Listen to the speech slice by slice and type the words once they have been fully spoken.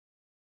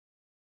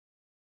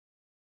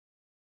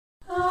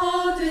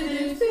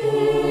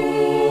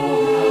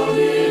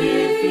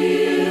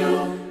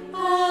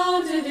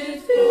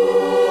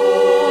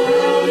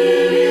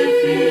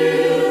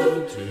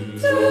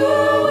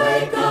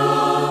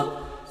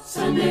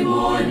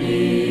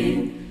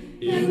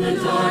in the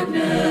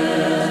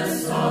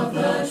darkness of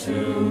the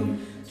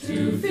tomb,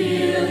 to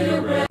feel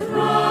your breath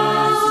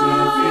rise,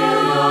 to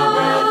feel your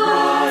breath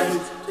rise,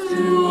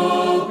 to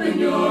open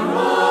your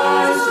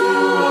eyes, to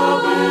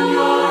open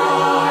your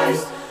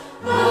eyes.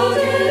 How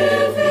did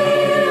it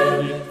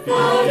feel?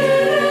 How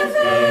did it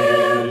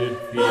feel?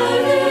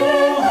 How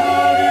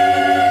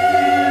did it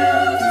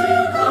feel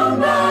to come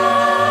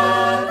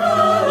back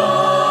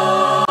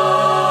alive?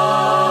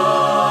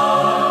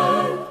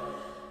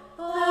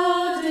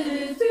 How did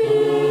it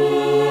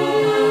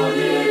feel? How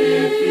did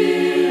it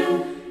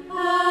feel?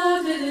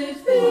 How did it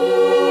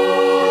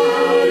feel?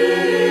 How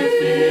did it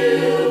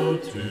feel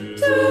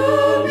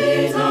to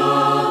meet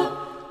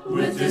up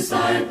with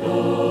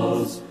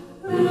disciples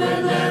who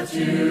had left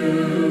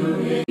you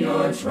in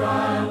your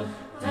trial,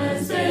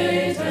 as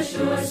they touched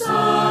your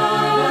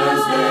side,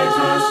 as they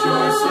touched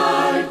your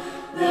side?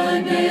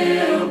 The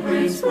nail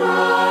prints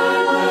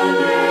bright, the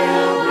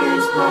nail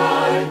prints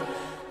bright.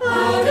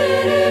 How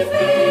did it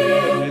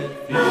feel?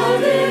 How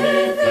did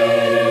it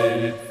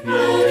feel?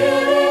 How did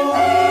it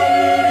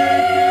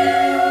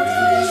feel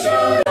to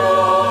show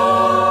you're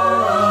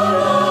alive?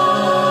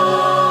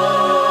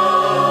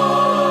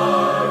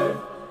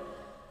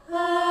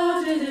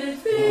 How did it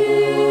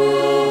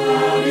feel?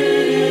 How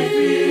did it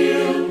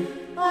feel?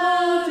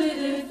 How did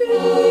it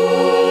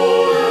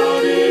feel?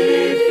 How did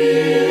it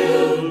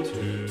feel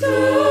to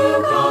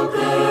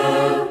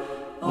conquer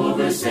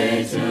over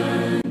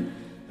Satan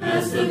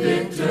as the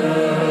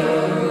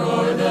victor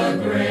o'er the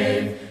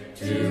grave,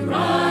 to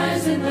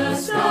rise in the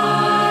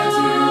sky,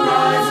 to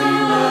rise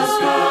in the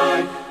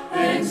sky,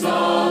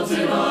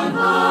 exalted on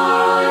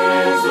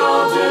high,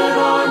 exalted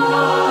on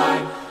high?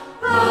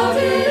 How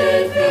did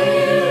it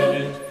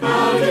feel?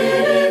 How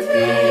did it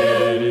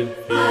feel?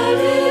 How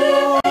did it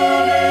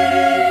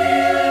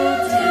feel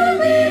to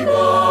be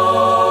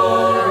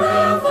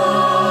glorified?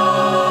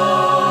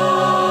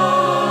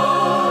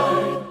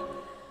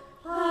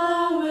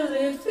 How will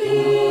it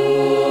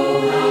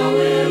feel? How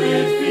will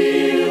it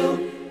feel?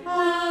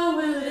 How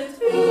will it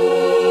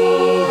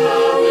feel?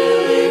 How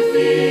will it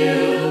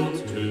feel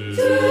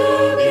to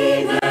be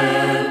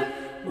there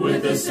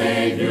with the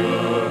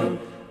Savior,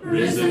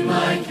 risen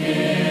like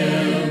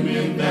Him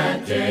in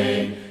that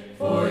day?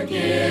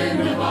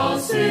 Forgiven of all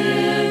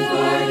sin,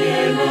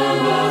 forgiven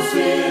of all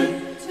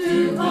sin,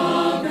 to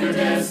conquer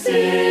death's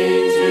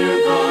sting,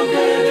 to conquer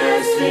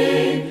death's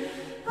sting.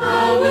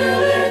 How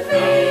will it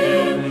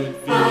feel?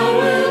 How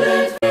will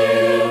it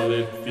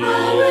feel?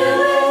 How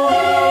will it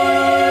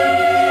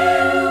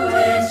feel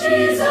with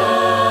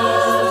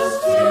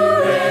Jesus to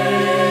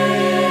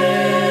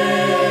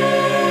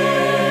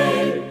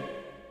reign?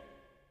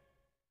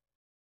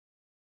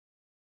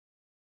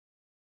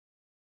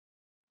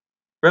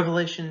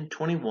 Revelation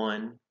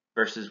 21,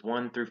 verses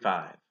 1 through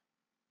 5.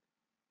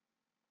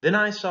 Then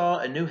I saw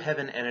a new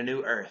heaven and a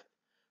new earth,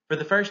 for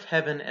the first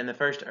heaven and the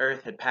first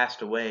earth had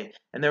passed away,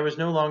 and there was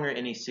no longer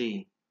any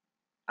sea.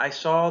 I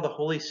saw the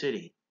holy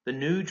city, the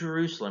new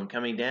Jerusalem,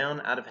 coming down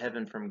out of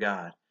heaven from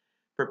God,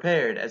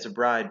 prepared as a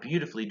bride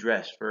beautifully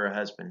dressed for her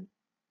husband.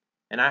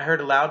 And I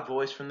heard a loud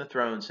voice from the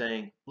throne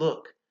saying,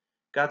 Look,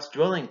 God's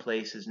dwelling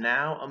place is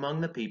now among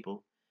the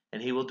people,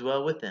 and He will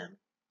dwell with them.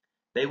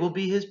 They will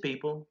be His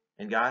people,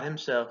 and God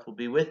Himself will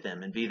be with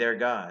them and be their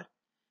God.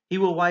 He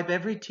will wipe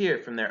every tear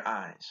from their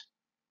eyes.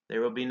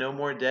 There will be no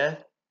more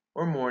death,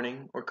 or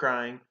mourning, or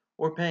crying,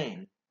 or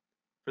pain,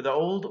 for the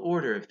old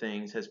order of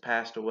things has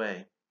passed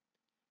away.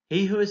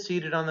 He who is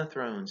seated on the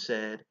throne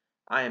said,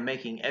 I am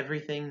making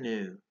everything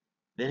new.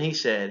 Then He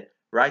said,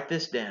 Write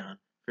this down,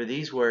 for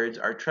these words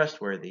are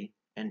trustworthy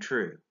and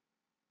true.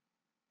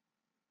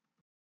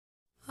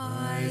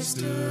 I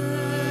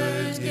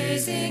stood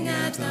gazing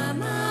at the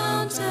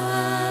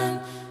mountain,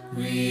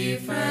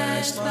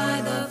 refreshed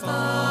by the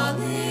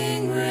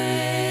falling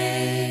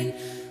rain.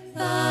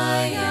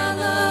 The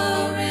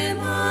yellow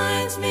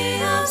reminds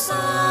me of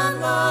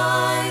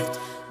sunlight,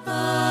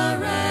 the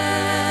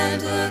red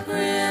the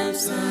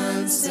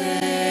crimson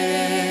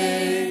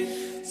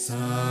stain.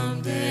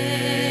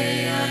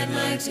 Someday I'd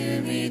like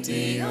to meet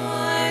the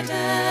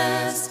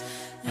artist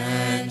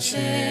and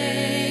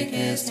shake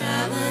his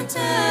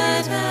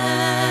talented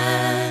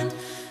hand,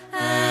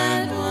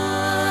 and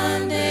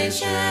one day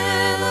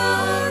share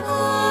the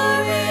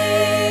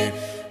glory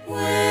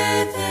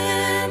with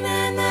him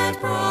in that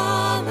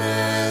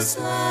promised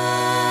land.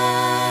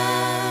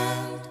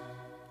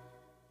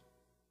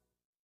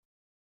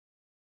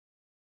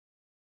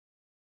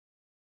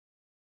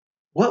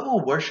 What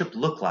will worship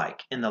look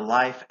like in the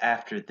life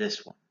after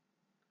this one?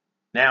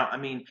 Now,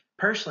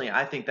 personally,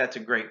 I think that's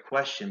a great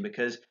question,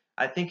 because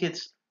I think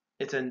it's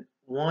a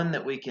one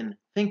that we can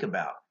think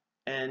about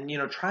and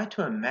try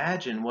to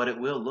imagine what it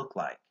will look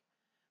like.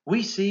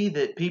 We see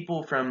that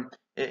people from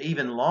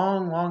even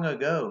long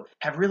ago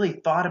have really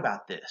thought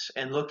about this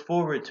and looked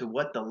forward to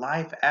what the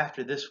life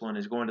after this one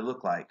is going to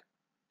look like.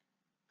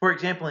 For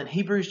example, in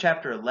Hebrews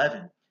chapter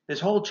 11, this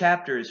whole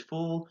chapter is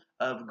full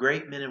of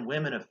great men and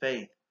women of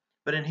faith.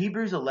 But in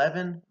Hebrews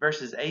 11,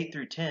 verses 8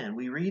 through 10,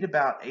 we read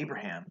about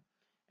Abraham,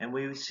 and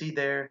we see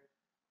there,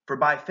 For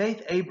by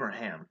faith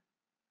Abraham,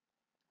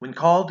 when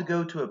called to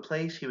go to a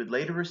place he would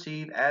later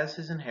receive as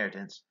his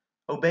inheritance,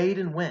 obeyed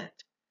and went,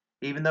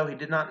 even though he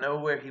did not know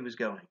where he was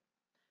going.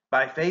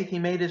 By faith he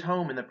made his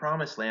home in the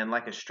promised land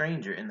like a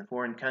stranger in the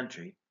foreign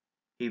country.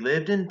 He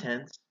lived in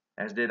tents,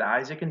 as did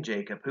Isaac and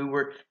Jacob, who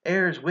were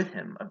heirs with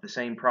him of the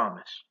same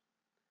promise.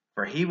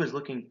 For he was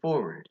looking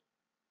forward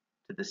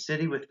to the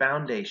city with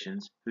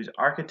foundations, whose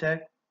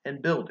architect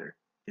and builder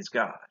is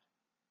God.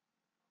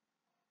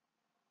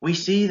 We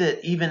see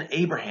that even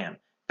Abraham,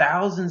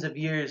 thousands of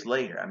years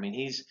later, I mean,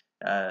 he's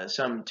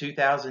some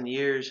 2,000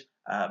 years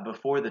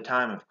before the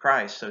time of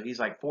Christ, so he's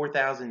like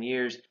 4,000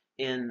 years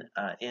in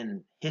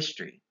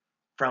history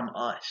from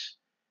us.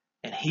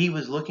 And he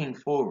was looking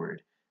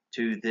forward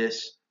to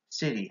this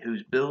city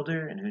whose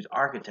builder and whose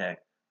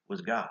architect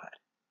was God.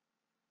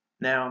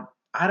 Now,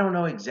 I don't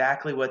know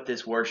exactly what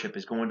this worship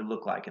is going to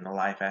look like in the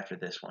life after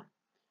this one,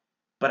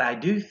 but I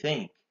do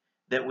think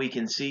that we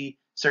can see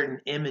certain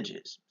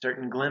images,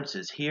 certain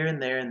glimpses here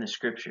and there in the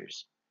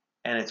scriptures,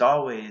 and it's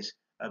always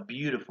a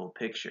beautiful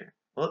picture.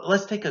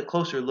 Let's take a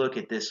closer look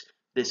at this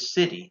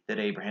city that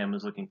Abraham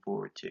was looking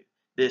forward to,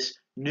 this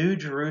New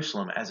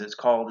Jerusalem as it's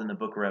called in the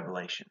book of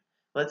Revelation.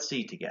 Let's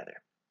see together.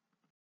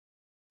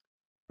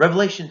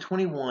 Revelation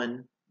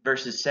 21,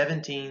 verses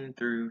 17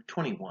 through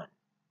 21.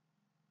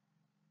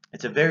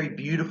 It's a very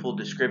beautiful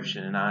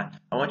description, and I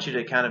want you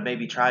to kind of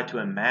maybe try to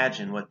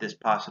imagine what this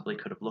possibly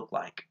could have looked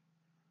like.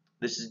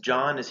 This is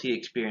John as he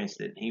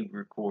experienced it, and he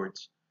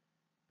records,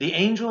 "The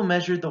angel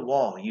measured the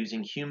wall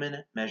using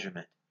human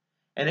measurement,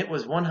 and it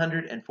was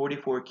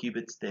 144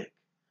 cubits thick.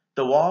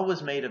 The wall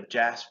was made of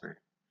jasper,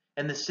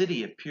 and the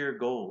city of pure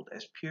gold,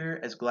 as pure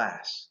as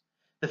glass.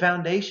 The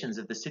foundations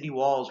of the city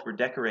walls were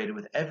decorated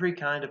with every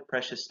kind of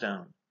precious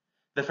stone.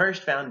 The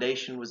first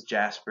foundation was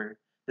jasper,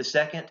 the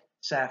second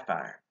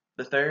sapphire,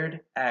 the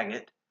third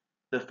agate,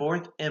 the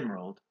fourth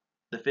emerald,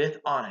 the fifth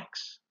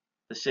onyx,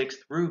 the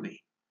sixth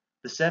ruby,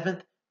 the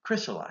seventh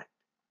chrysolite,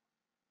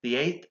 the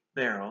eighth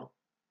beryl,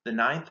 the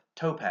ninth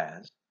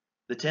topaz,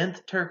 the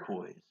 10th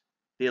turquoise,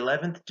 the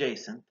 11th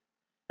jacinth,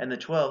 and the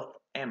 12th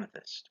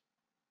amethyst.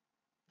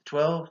 The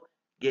 12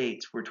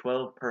 gates were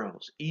 12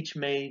 pearls, each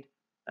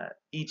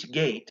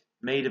gate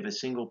made of a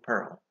single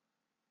pearl.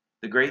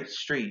 The great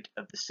street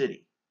of the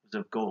city was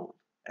of gold,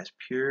 as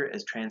pure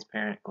as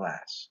transparent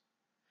glass."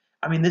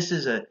 I mean, this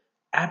is an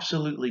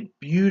absolutely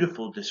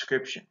beautiful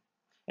description.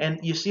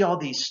 And you see all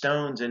these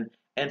stones, and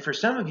for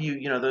some of you,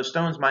 those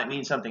stones might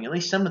mean something. At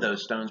least some of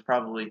those stones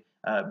probably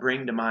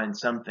bring to mind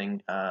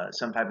something,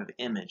 some type of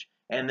image.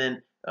 And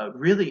then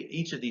really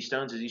each of these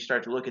stones, as you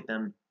start to look at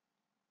them,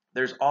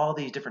 there's all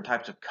these different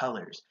types of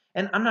colors.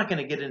 And I'm not going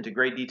to get into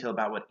great detail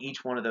about what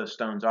each one of those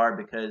stones are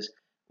because,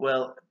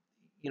 well,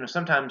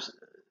 sometimes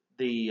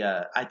the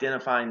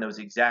identifying those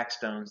exact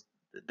stones,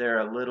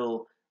 they're a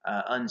little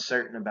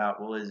uncertain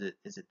about, well, is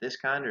it this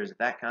kind or is it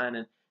that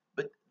kind?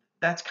 But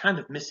that's kind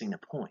of missing the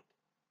point,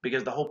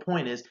 because the whole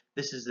point is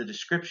this is the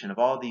description of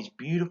all these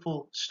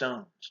beautiful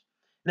stones.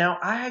 Now,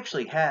 I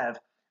actually have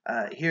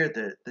here at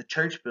the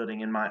church building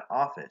in my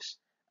office,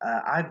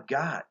 I've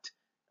got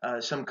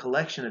some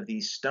collection of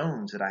these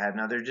stones that I have.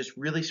 Now, they're just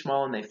really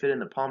small and they fit in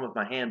the palm of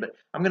my hand, but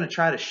I'm going to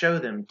try to show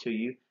them to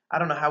you. I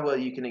don't know how well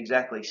you can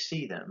exactly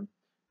see them,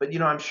 but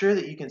I'm sure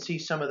that you can see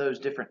some of those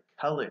different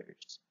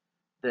colors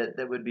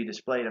that would be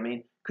displayed. I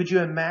mean, could you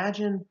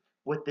imagine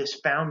what this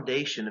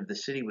foundation of the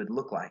city would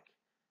look like?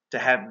 To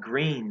have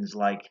greens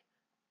like,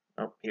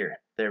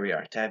 there we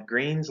are, to have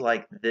greens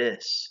like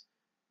this.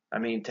 I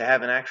mean, to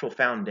have an actual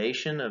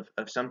foundation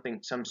of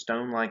some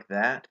stone like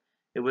that,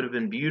 it would have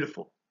been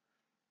beautiful.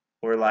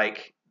 Or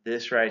like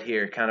this right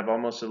here, kind of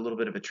almost a little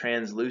bit of a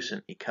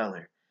translucent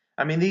color.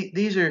 I mean,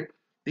 these are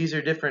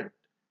different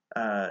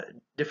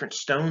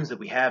stones that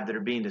we have that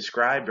are being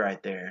described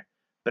right there.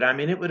 But I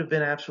mean, it would have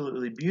been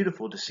absolutely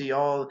beautiful to see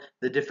all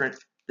the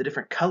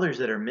different colors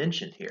that are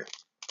mentioned here.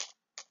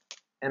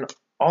 And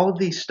all of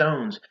these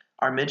stones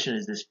are mentioned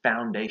as this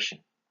foundation.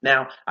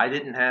 Now, I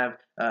didn't have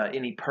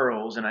any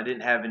pearls and I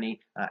didn't have any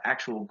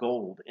actual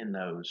gold in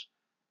those.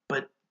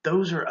 But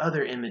those are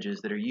other images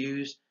that are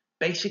used.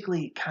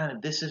 Basically, kind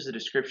of this is a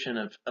description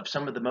of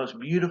some of the most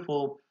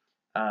beautiful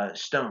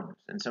stones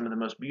and some of the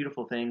most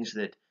beautiful things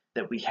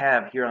that we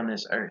have here on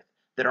this earth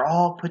that are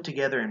all put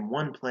together in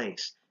one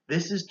place.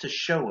 This is to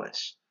show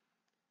us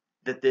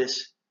that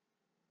this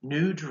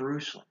New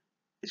Jerusalem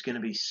is going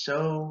to be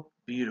so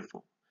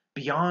beautiful,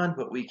 beyond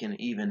what we can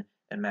even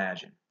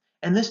imagine.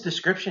 And this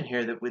description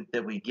here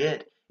that we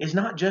get is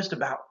not just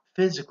about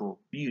physical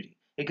beauty.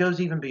 It goes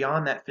even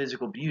beyond that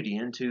physical beauty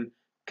into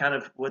kind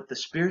of what the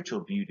spiritual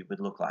beauty would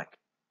look like.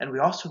 And we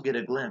also get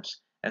a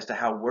glimpse as to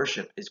how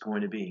worship is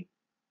going to be.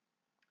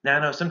 Now, I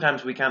know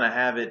sometimes we kind of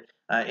have it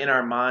in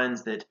our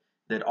minds that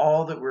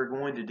all that we're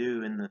going to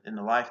do in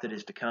the life that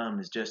is to come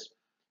is just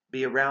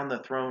be around the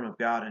throne of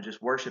God and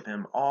just worship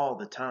Him all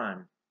the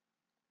time.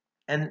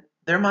 And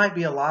there might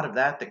be a lot of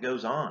that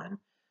goes on,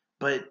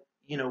 but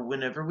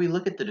whenever we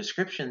look at the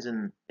descriptions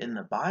in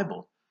the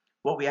Bible,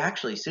 what we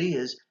actually see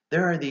is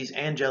there are these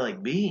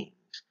angelic beings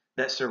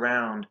that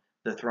surround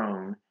the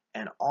throne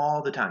And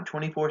all the time,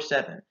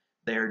 24/7,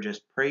 they're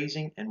just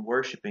praising and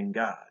worshiping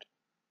God.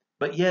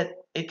 But yet,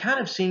 it kind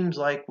of seems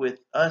like with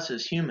us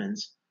as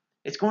humans,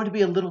 it's going to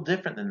be a little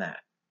different than that.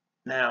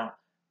 Now,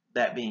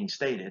 that being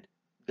stated,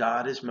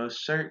 God is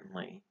most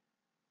certainly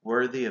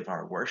worthy of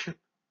our worship.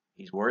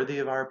 He's worthy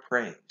of our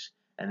praise.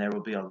 And there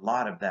will be a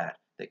lot of that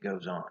that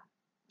goes on.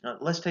 Now,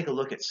 let's take a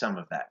look at some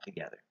of that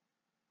together.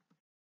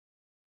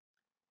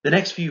 The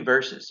next few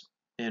verses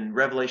in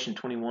Revelation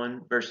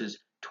 21, verses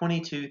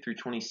 22 through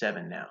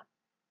 27 now.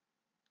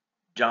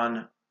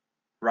 John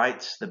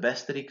writes the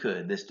best that he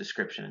could this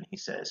description, and he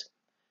says,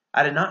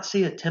 I did not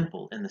see a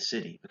temple in the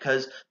city,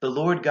 because the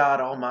Lord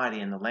God Almighty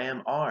and the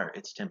Lamb are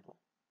its temple.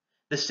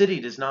 The city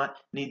does not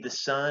need the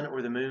sun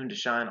or the moon to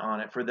shine on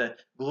it, for the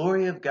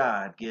glory of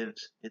God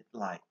gives it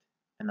light,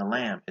 and the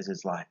Lamb is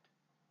its light.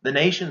 The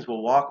nations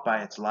will walk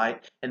by its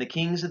light, and the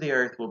kings of the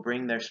earth will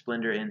bring their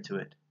splendor into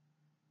it.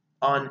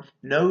 On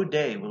no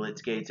day will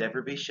its gates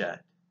ever be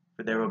shut,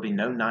 for there will be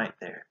no night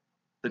there.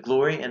 The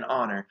glory and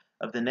honor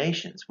of the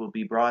nations will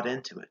be brought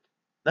into it.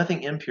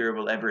 Nothing impure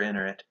will ever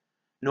enter it,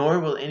 nor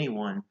will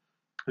anyone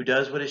who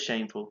does what is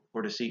shameful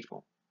or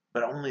deceitful,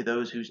 but only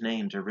those whose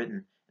names are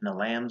written in the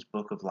Lamb's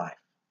book of life.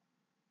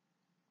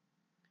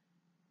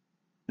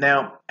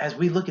 Now, as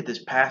we look at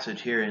this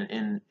passage here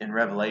in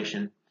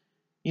Revelation,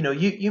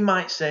 you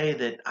might say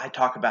that I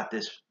talk about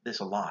this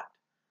a lot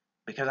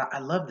because I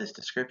love this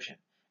description.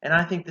 And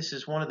I think this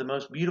is one of the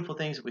most beautiful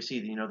things that we see.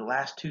 The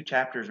last 2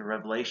 chapters of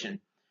Revelation,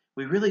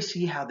 we really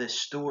see how this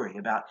story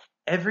about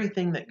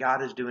everything that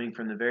God is doing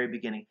from the very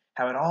beginning,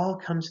 how it all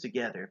comes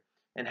together,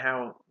 and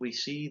how we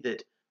see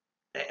that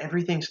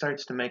everything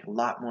starts to make a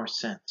lot more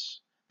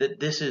sense. That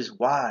this is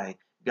why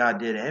God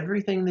did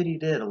everything that he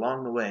did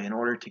along the way in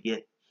order to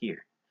get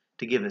here,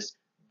 to give us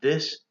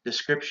this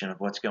description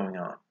of what's going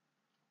on.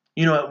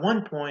 At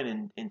one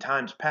point in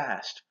times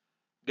past,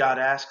 God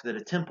asked that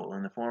a temple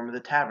in the form of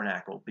the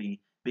tabernacle be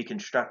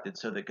constructed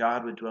so that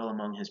God would dwell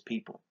among his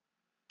people.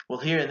 Well,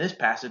 here in this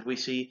passage, we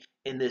see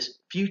in this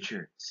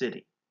future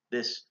city,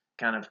 this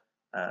kind of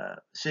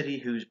city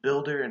whose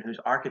builder and whose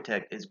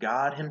architect is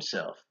God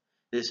himself,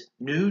 this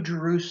new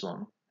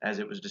Jerusalem, as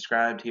it was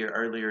described here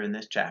earlier in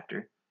this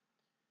chapter,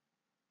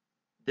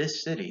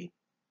 this city,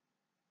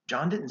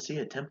 John didn't see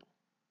a temple.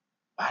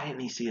 Why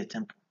didn't he see a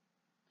temple?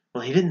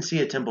 Well, he didn't see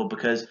a temple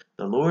because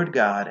the Lord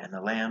God and the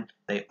Lamb,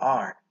 they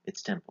are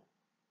its temple.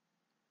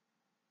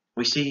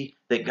 We see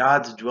that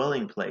God's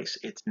dwelling place,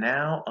 it's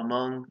now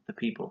among the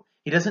people.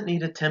 He doesn't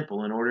need a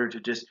temple in order to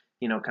just,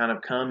 kind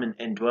of come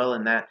and dwell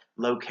in that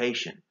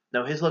location.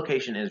 No, his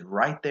location is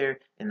right there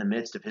in the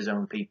midst of his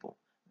own people.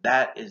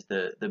 That is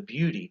the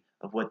beauty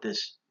of what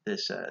this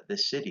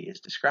city is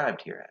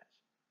described here as.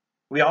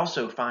 We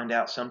also find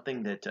out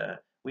something that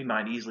we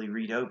might easily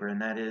read over,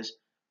 and that is,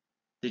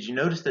 did you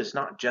notice that it's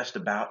not just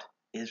about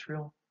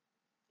Israel?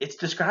 It's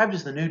described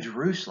as the New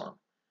Jerusalem.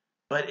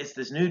 But it's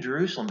this New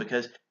Jerusalem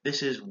because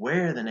this is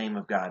where the name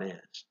of God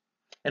is.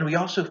 And we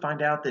also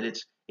find out that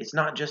it's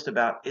not just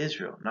about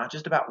Israel, not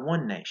just about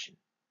one nation.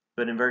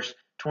 But in verse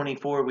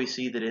 24, we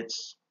see that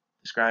it's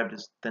described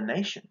as the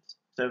nations.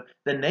 So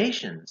the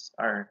nations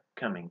are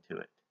coming to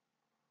it.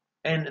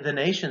 And the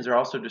nations are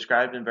also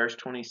described in verse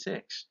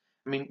 26.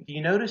 Do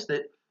you notice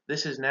that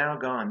this is now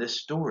gone,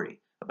 this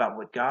story about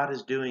what God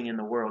is doing in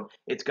the world,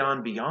 it's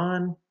gone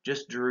beyond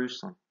just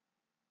Jerusalem.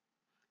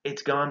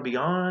 It's gone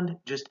beyond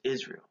just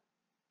Israel.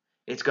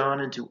 It's gone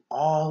into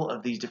all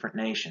of these different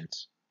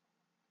nations.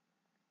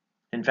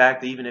 In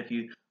fact, even if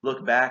you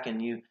look back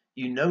and you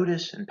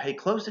notice and pay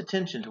close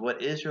attention to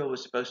what Israel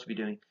was supposed to be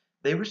doing,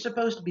 they were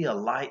supposed to be a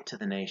light to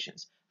the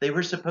nations. They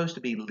were supposed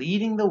to be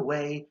leading the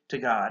way to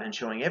God and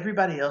showing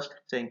everybody else,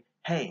 saying,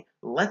 hey,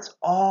 let's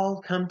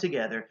all come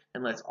together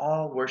and let's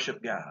all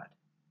worship God.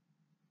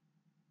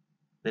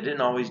 They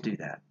didn't always do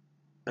that.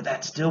 But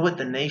that's still what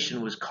the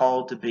nation was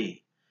called to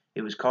be.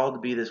 It was called to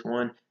be this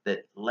one that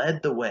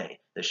led the way,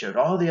 that showed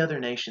all the other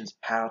nations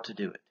how to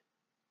do it.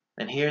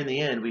 And here in the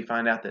end, we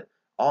find out that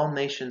all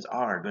nations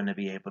are going to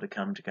be able to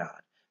come to God.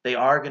 They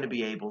are going to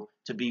be able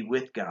to be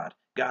with God.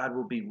 God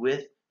will be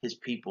with his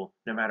people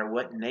no matter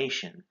what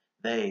nation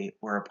they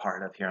were a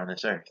part of here on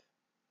this earth.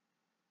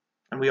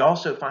 And we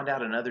also find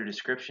out another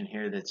description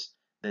here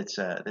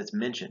that's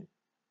mentioned.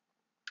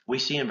 We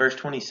see in verse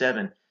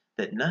 27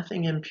 that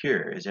nothing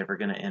impure is ever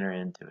going to enter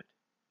into it.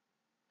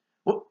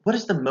 What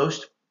is the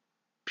most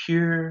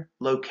pure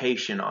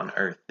location on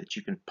earth that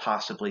you can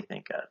possibly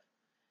think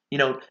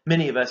of?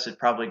 Many of us have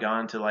probably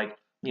gone to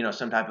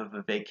some type of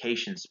a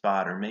vacation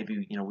spot, or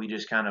maybe, we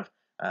just kind of,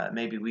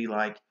 maybe we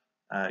like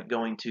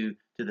going to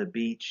the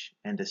beach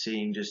and to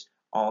seeing just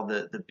all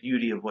the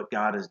beauty of what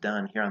God has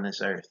done here on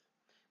this earth.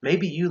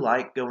 Maybe you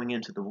like going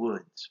into the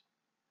woods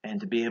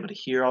and to be able to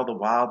hear all the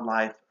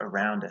wildlife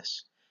around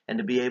us and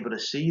to be able to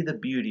see the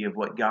beauty of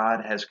what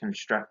God has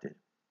constructed.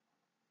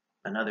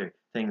 Another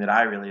thing that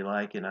I really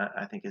like, and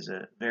I think is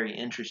a very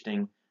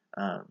interesting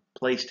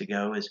place to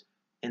go, is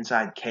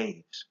inside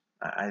caves.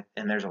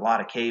 And there's a lot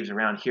of caves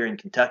around here in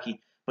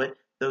Kentucky, but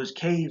those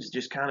caves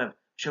just kind of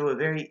show a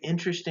very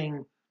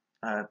interesting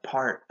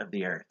part of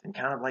the earth and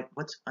kind of like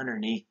what's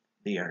underneath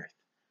the earth.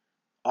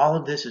 All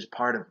of this is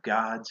part of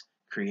God's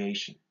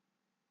creation.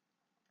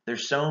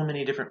 There's so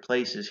many different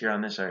places here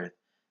on this earth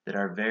that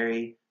are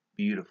very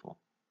beautiful,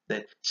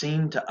 that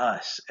seem to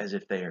us as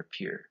if they are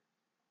pure.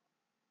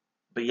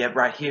 But yet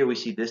right here we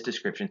see this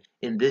description.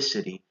 In this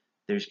city,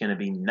 there's going to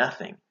be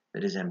nothing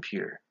that is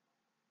impure.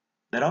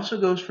 That also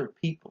goes for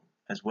people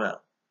as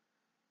well.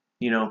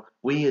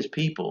 We as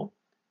people,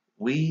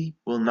 we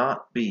will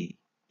not be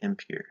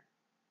impure.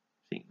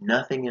 See,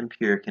 nothing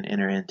impure can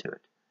enter into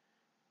it.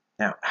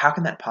 Now, how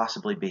can that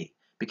possibly be?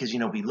 Because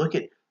we look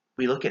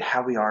at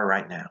how we are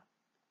right now,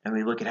 and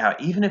we look at how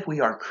even if we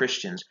are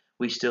Christians,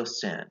 we still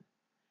sin.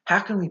 How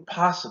can we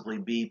possibly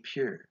be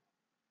pure?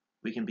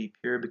 We can be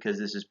pure because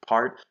this is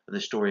part of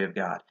the story of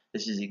God.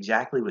 This is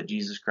exactly what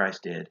Jesus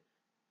Christ did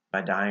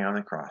by dying on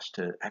the cross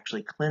to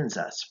actually cleanse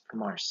us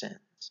from our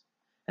sins.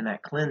 And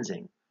that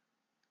cleansing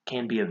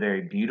can be a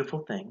very beautiful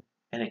thing,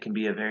 and it can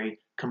be a very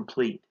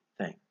complete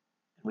thing.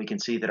 And we can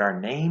see that our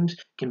names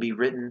can be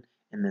written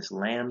in this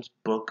Lamb's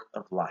book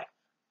of life.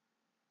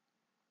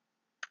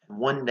 And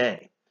one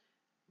day,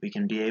 we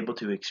can be able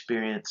to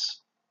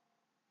experience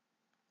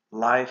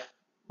life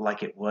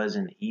like it was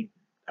in Eden.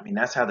 I mean,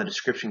 that's how the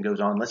description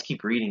goes on. Let's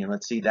keep reading and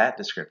let's see that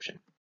description.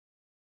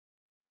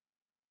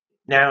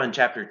 Now in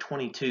chapter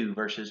 22,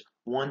 verses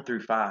 1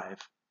 through 5,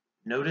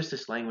 notice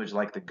this language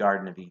like the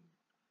Garden of Eden.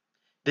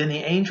 Then the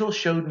angel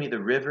showed me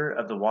the river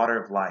of the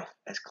water of life,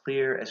 as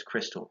clear as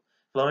crystal,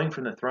 flowing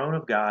from the throne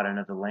of God and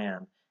of the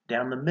Lamb,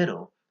 down the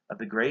middle of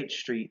the great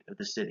street of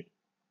the city.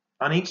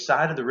 On each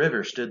side of the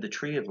river stood the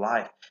tree of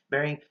life,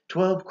 bearing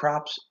 12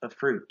 crops of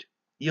fruit,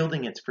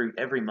 yielding its fruit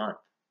every month,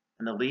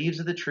 and the leaves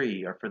of the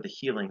tree are for the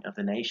healing of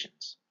the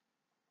nations.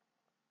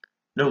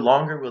 No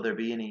longer will there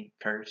be any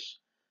curse.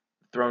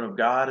 The throne of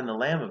God and the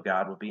Lamb of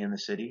God will be in the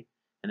city,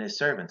 and his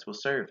servants will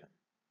serve him.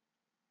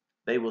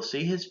 They will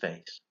see his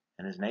face,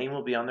 and his name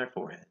will be on their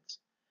foreheads.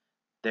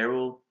 There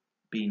will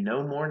be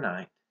no more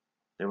night.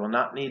 There will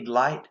not need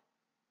light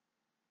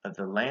of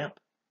the lamp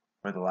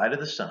or the light of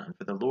the sun,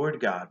 for the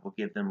Lord God will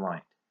give them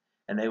light,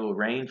 and they will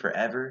reign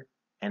forever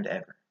and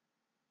ever.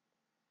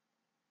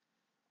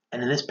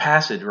 And in this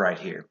passage right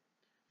here,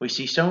 we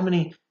see so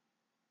many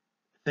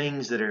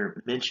things that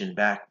are mentioned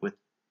back with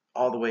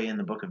all the way in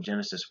the book of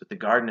Genesis with the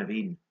Garden of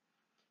Eden.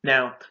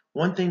 Now,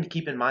 one thing to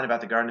keep in mind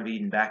about the Garden of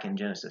Eden back in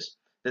Genesis,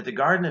 that the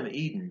Garden of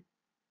Eden,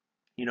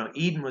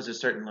 Eden was a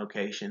certain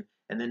location,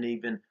 and then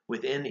even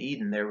within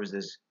Eden there was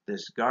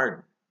this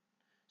garden.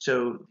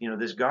 So,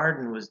 this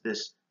garden was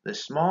this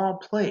small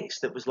place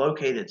that was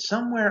located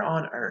somewhere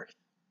on earth.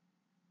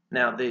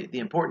 Now, the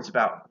importance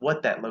about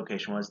what that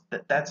location was,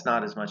 that's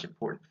not as much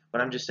important.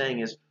 What I'm just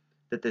saying is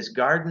that this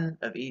Garden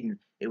of Eden,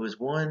 it was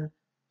one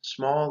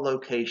small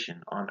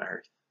location on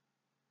earth.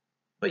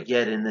 But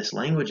yet in this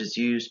language that's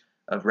used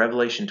of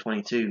Revelation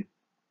 22,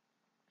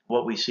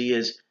 what we see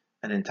is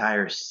an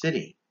entire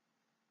city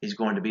is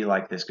going to be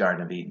like this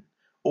Garden of Eden.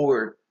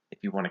 Or, if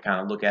you want to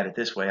kind of look at it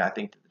this way, I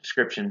think the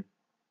description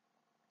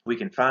we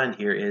can find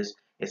here is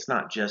it's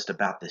not just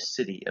about the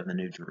city of the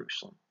New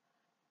Jerusalem.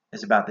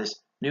 It's about this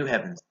new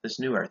heavens, this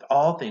new earth.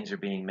 All things are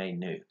being made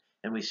new.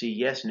 And we see,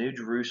 yes, New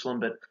Jerusalem,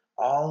 but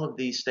all of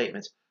these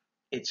statements,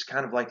 it's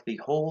kind of like the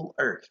whole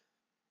earth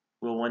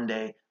will one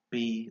day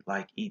be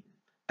like Eden.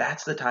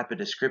 That's the type of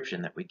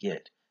description that we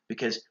get.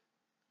 Because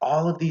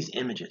all of these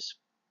images,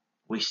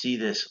 we see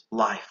this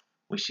life.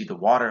 We see the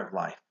water of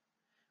life.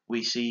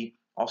 We see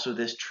also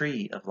this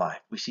tree of life.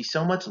 We see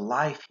so much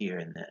life here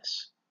in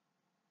this.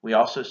 We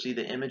also see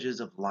the images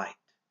of light.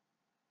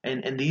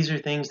 And these are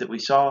things that we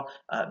saw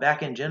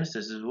back in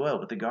Genesis as well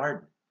with the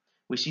garden.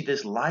 We see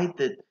this light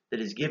that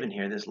is given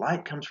here. This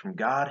light comes from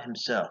God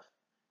himself.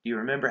 Do you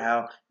remember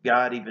how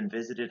God even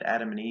visited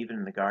Adam and Eve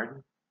in the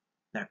garden?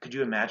 Now, could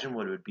you imagine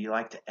what it would be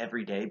like to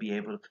every day be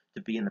able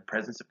to be in the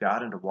presence of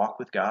God and to walk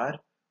with God?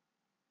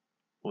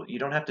 Well, you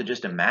don't have to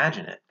just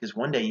imagine it, because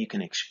one day you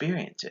can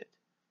experience it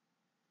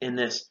in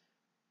this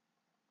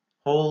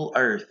whole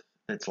earth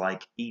that's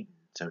like Eden,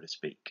 so to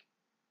speak.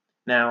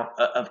 Now,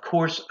 of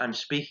course, I'm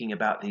speaking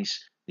about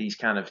these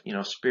kind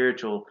of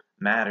spiritual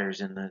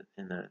matters in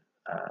the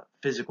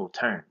physical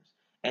terms,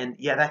 and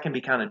yeah, that can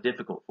be kind of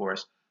difficult for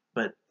us.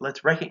 But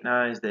let's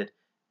recognize that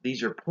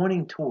these are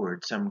pointing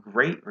toward some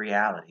great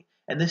reality,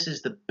 and this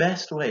is the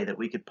best way that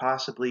we could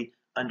possibly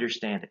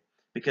understand it,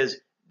 because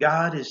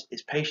God is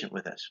patient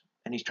with us,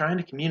 and He's trying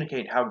to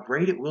communicate how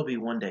great it will be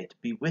one day to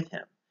be with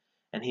Him,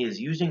 and He is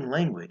using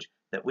language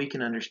that we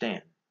can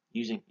understand,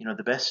 using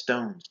the best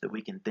stones that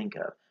we can think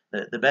of.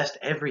 The best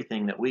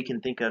everything that we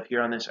can think of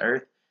here on this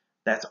earth,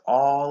 that's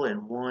all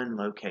in one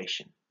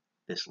location.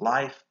 This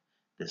life,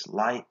 this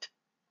light.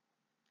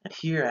 And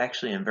here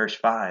actually in verse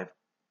 5,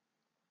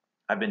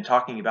 I've been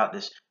talking about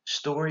this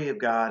story of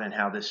God and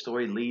how this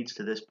story leads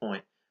to this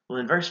point. Well,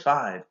 in verse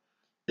 5,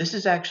 this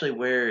is actually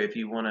where, if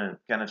you want to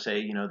kind of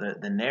say,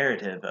 the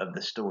narrative of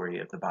the story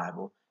of the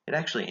Bible, it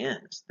actually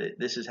ends.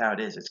 This is how it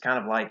is. It's kind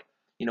of like,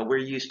 we're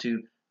used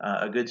to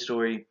a good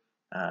story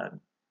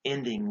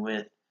ending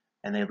with,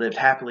 and they lived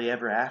happily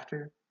ever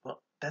after.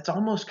 Well, that's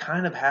almost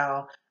kind of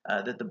how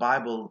that the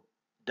Bible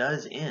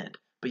does end.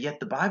 But yet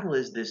the Bible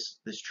is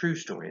this true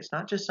story. It's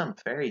not just some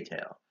fairy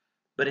tale,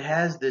 but it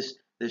has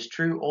this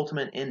true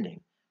ultimate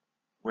ending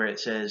where it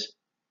says,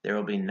 "There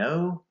will be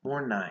no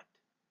more night.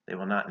 They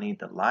will not need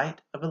the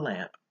light of a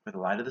lamp or the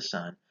light of the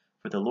sun,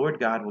 for the Lord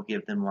God will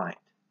give them light,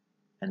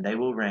 and they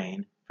will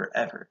reign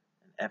forever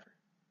and ever."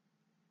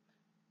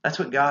 That's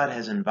what God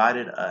has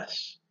invited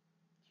us,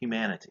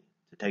 humanity,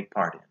 to take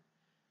part in,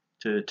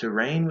 to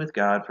reign with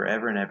God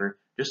forever and ever,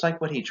 just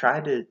like what he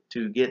tried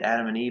to get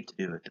Adam and Eve to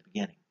do at the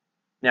beginning.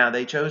 Now,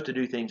 they chose to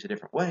do things a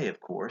different way, of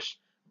course,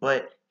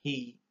 but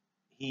he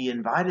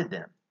invited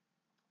them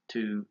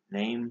to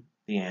name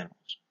the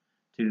animals,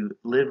 to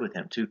live with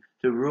him, to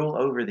rule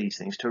over these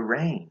things, to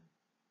reign.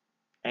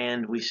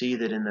 And we see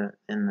that in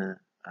the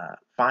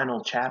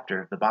final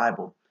chapter of the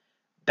Bible,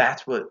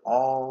 that's what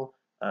all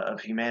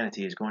of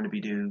humanity is going to be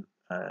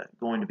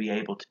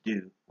able to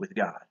do with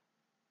God,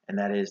 and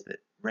that is that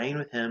reign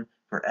with him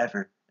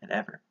forever and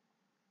ever.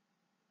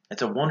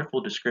 It's a wonderful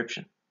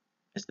description.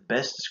 It's the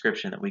best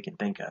description that we can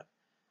think of.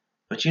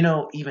 But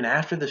even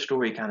after the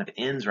story kind of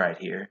ends right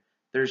here,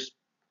 there's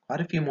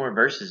quite a few more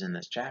verses in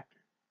this chapter.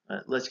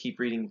 Let's keep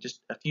reading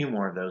just a few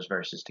more of those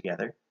verses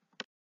together.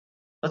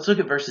 Let's look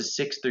at verses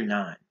 6 through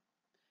 9.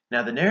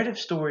 Now, the narrative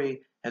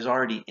story has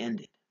already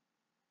ended,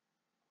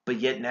 but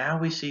yet now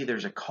we see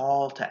there's a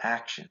call to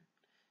action.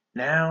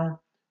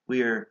 Now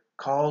we are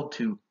called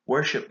to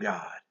worship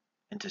God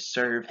and to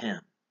serve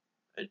him.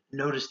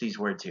 Notice these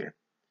words here.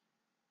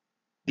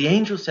 The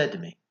angel said to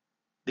me,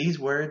 "These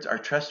words are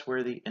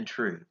trustworthy and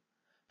true.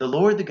 The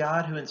Lord, the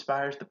God who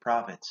inspires the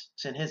prophets,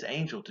 sent his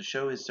angel to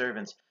show his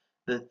servants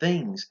the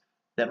things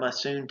that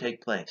must soon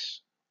take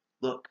place.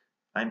 Look,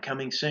 I am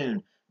coming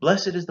soon.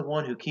 Blessed is the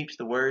one who keeps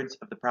the words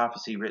of the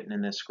prophecy written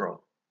in this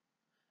scroll."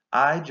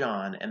 I,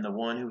 John, am the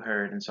one who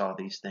heard and saw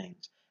these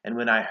things. And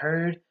when I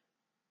had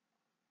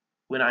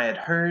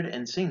heard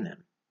and seen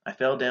them, I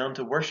fell down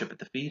to worship at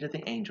the feet of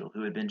the angel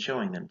who had been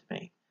showing them to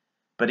me.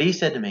 But he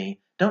said to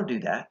me, "Don't do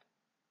that.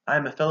 I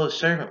am a fellow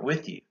servant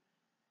with you,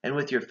 and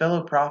with your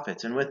fellow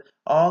prophets, and with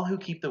all who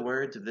keep the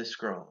words of this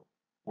scroll.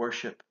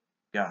 Worship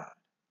God."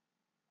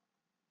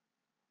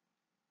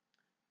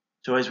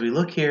 So as we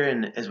look here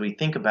and as we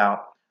think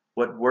about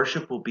what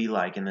worship will be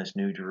like in this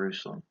new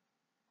Jerusalem,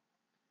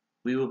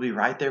 we will be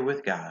right there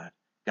with God.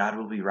 God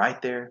will be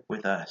right there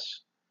with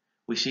us.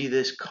 We see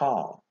this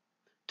call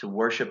to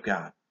worship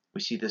God.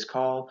 We see this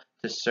call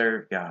to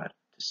serve God,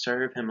 to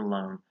serve him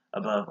alone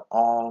above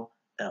all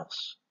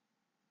else.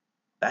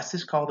 That's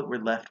this call that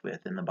we're left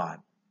with in the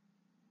Bible.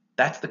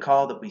 That's the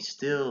call that we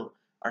still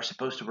are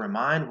supposed to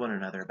remind one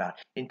another about,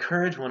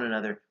 encourage one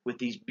another with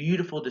these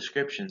beautiful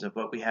descriptions of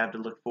what we have to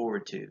look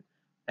forward to,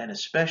 and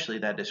especially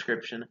that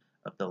description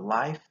of the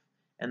life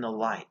and the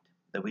light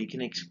that we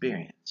can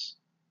experience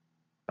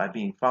by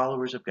being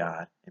followers of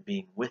God and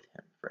being with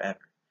him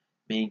forever,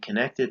 being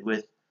connected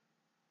with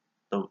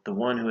the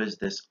one who is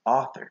this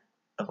author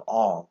of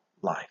all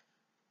life.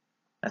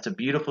 That's a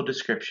beautiful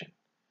description,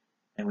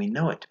 and we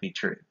know it to be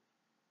true.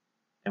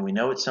 And we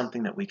know it's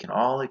something that we can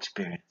all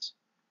experience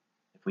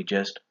if we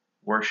just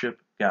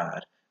worship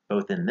God,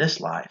 both in this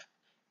life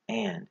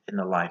and in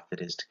the life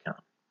that is to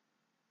come.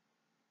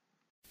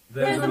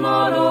 There's a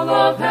model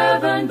of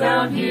heaven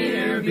down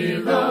here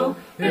below.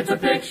 It's a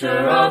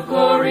picture of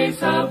glory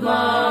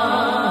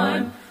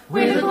sublime.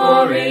 With the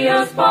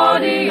glorious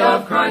body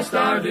of Christ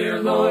our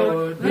dear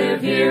Lord,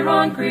 live here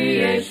on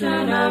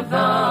creation of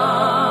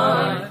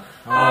thine.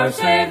 Our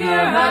Savior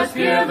has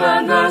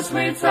given the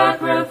sweet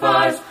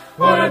sacrifice.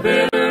 What a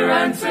bitter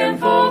and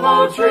sinful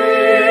old tree!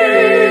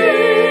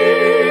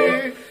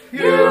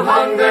 You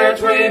hung there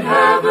twain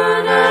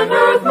heaven and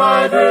earth,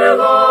 my dear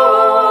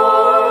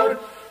Lord.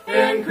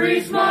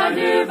 Increase my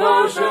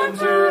devotion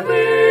to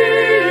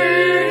thee.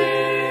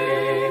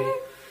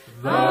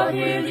 The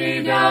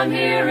beauty down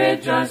here,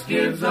 it just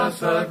gives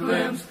us a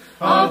glimpse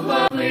of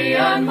lovely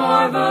and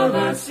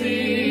marvelous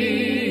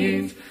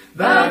scenes.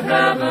 That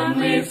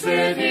heavenly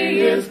city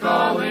is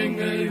calling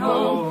me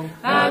home,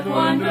 that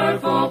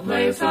wonderful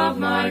place of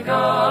my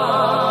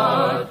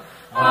God.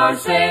 Our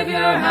Savior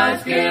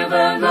has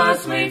given the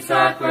sweet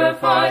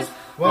sacrifice.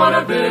 What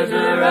a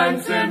bitter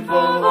and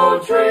sinful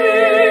old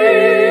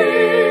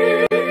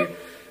tree!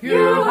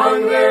 You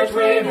hung there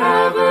twain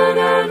heaven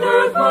and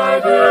earth, my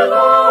dear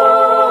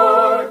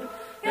Lord.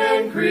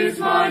 Increase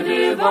my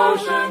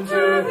devotion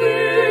to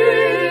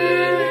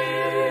thee.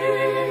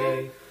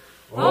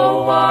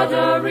 Oh, what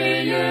a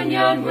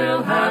reunion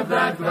we'll have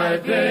that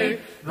glad day.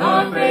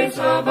 The face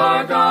of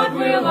our God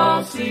we'll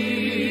all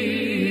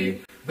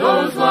see.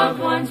 Those loved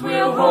ones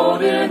we'll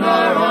hold in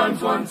our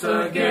arms once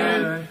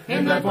again,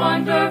 in that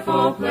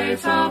wonderful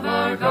place of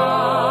our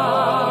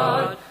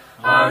God.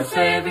 Our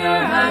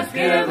Savior has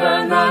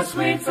given the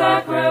sweet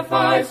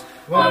sacrifice.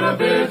 What a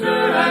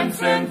bitter and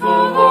sinful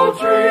old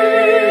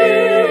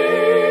tree!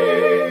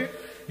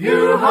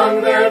 You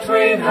hung there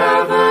twain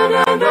heaven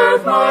and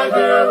earth, my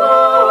dear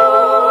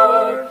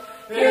Lord.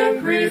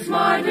 Increase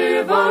my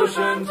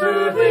devotion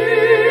to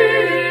thee.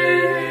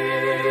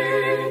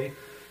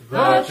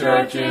 The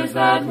church is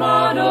that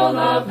model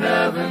of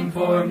heaven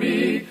for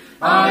me.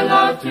 I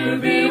love to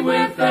be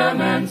with them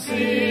and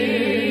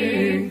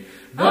sing.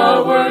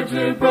 The word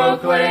to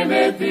proclaim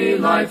it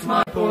delights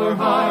my poor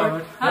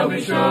heart, and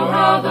we show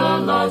how the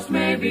lost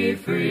may be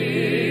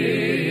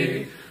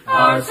free.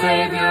 Our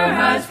Savior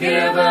has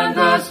given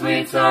the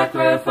sweet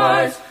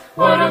sacrifice.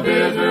 What a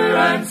bitter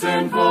and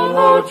sinful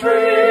old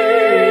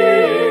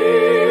tree!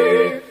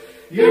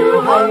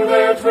 You hung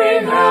there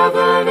between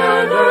heaven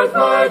and earth,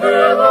 my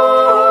dear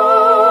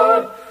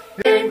Lord.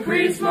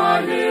 Increase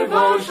my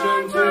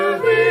devotion